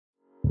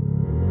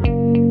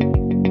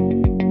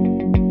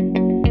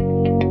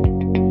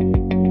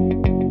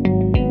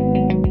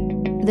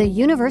The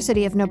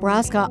University of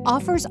Nebraska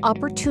offers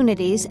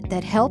opportunities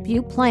that help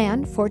you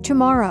plan for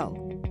tomorrow.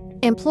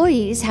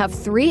 Employees have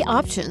 3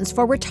 options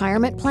for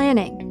retirement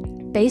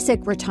planning: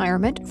 basic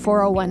retirement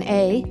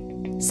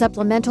 401A,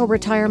 supplemental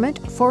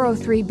retirement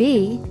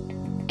 403B,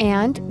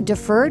 and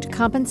deferred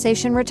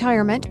compensation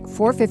retirement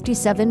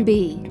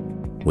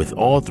 457B. With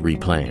all 3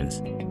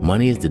 plans,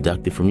 money is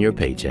deducted from your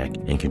paycheck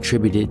and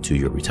contributed to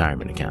your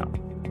retirement account.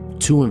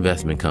 2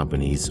 investment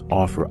companies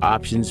offer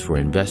options for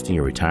investing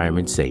your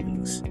retirement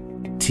savings: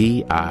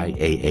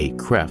 TIAA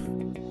CREF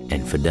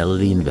and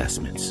Fidelity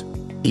Investments.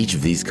 Each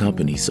of these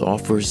companies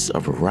offers a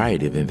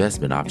variety of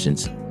investment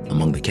options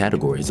among the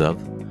categories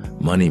of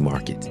money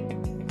market,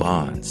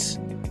 bonds,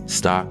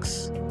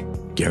 stocks,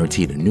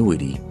 guaranteed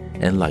annuity,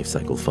 and life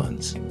cycle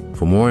funds.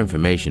 For more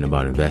information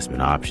about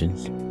investment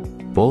options,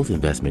 both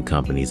investment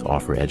companies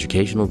offer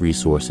educational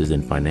resources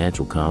and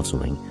financial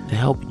counseling to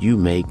help you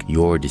make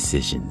your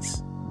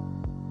decisions.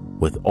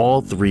 With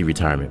all 3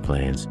 retirement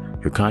plans,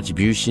 your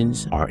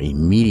contributions are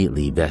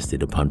immediately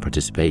vested upon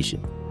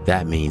participation.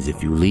 That means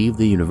if you leave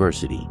the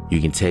university,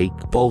 you can take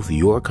both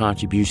your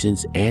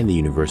contributions and the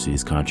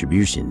university's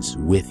contributions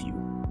with you.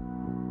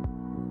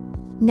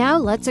 Now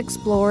let's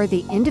explore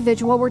the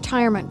individual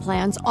retirement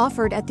plans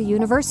offered at the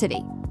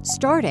university,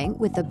 starting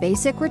with the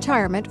Basic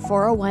Retirement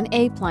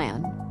 401A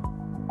plan.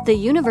 The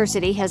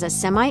university has a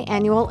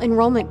semi-annual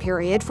enrollment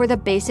period for the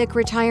Basic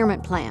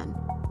Retirement Plan.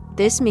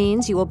 This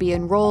means you will be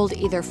enrolled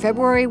either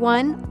February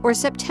 1 or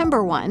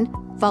September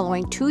 1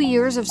 following 2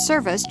 years of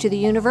service to the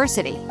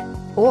university,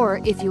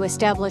 or if you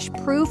establish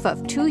proof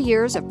of 2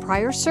 years of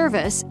prior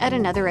service at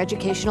another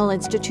educational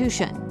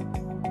institution.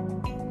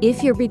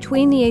 If you're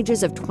between the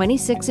ages of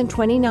 26 and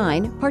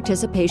 29,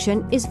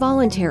 participation is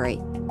voluntary.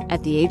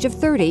 At the age of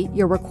 30,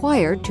 you're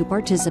required to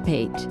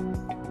participate.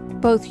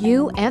 Both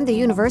you and the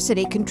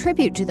university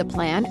contribute to the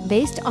plan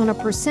based on a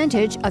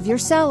percentage of your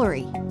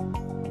salary.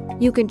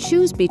 You can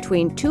choose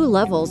between 2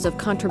 levels of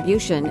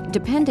contribution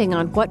depending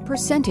on what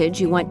percentage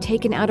you want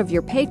taken out of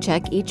your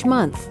paycheck each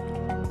month.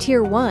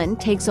 Tier 1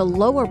 takes a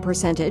lower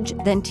percentage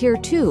than Tier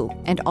 2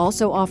 and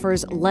also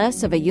offers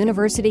less of a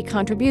university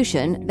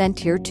contribution than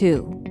Tier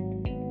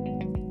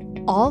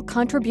 2. All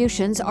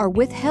contributions are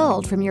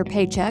withheld from your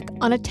paycheck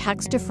on a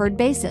tax-deferred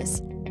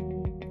basis.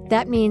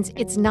 That means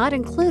it's not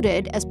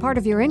included as part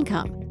of your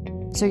income,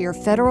 so your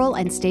federal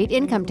and state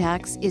income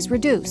tax is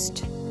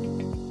reduced.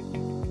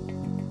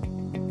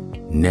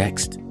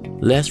 Next,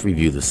 let's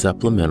review the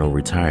Supplemental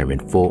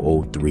Retirement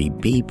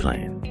 403B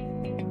plan.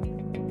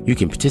 You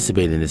can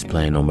participate in this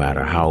plan no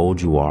matter how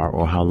old you are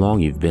or how long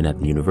you've been at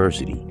the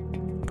university.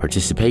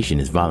 Participation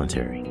is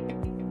voluntary.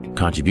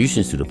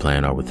 Contributions to the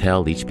plan are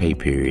withheld each pay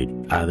period,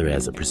 either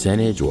as a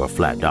percentage or a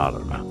flat dollar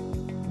amount.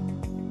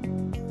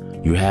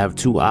 You have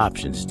 2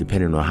 options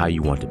depending on how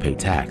you want to pay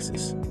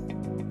taxes.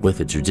 With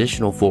a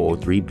traditional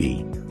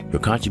 403B,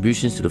 your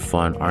contributions to the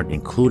fund aren't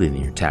included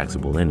in your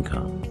taxable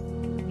income.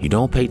 You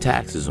don't pay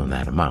taxes on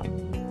that amount.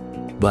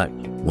 But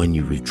when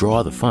you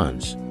withdraw the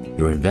funds,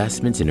 your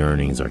investments and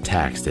earnings are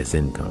taxed as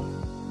income.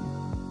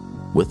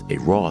 With a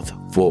Roth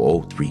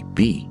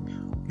 403B,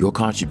 your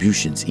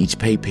contributions each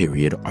pay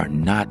period are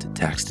not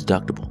tax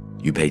deductible.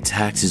 You pay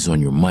taxes on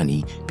your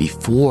money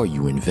before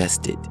you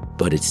invest it,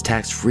 but it's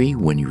tax-free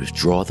when you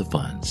withdraw the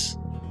funds.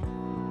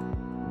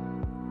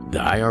 The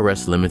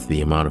IRS limits the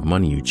amount of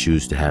money you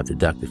choose to have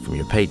deducted from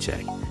your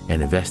paycheck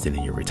and invested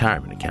in your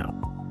retirement account,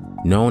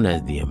 known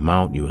as the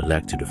amount you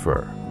elect to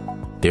defer.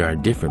 There are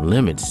different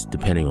limits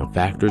depending on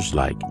factors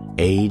like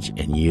age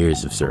and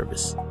years of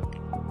service.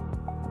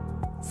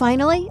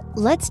 Finally,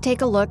 let's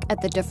take a look at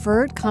the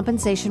Deferred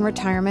Compensation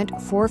Retirement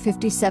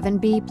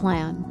 457B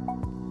plan.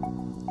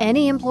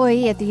 Any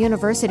employee at the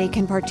university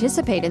can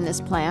participate in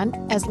this plan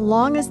as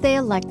long as they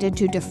elected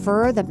to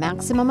defer the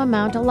maximum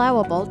amount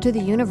allowable to the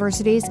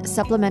university's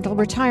supplemental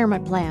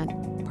retirement plan.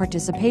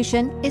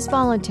 Participation is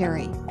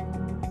voluntary.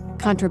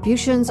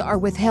 Contributions are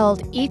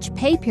withheld each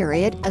pay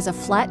period as a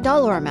flat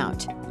dollar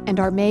amount and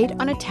are made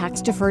on a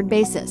tax-deferred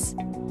basis.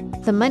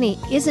 The money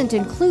isn't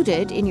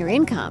included in your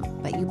income,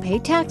 but you pay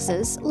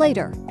taxes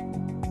later.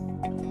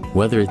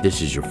 Whether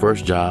this is your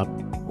first job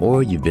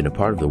or you've been a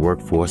part of the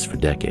workforce for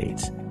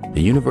decades,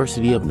 the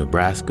University of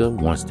Nebraska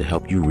wants to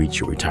help you reach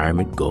your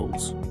retirement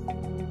goals.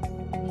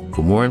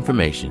 For more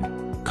information,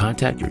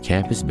 contact your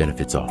campus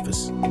benefits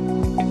office.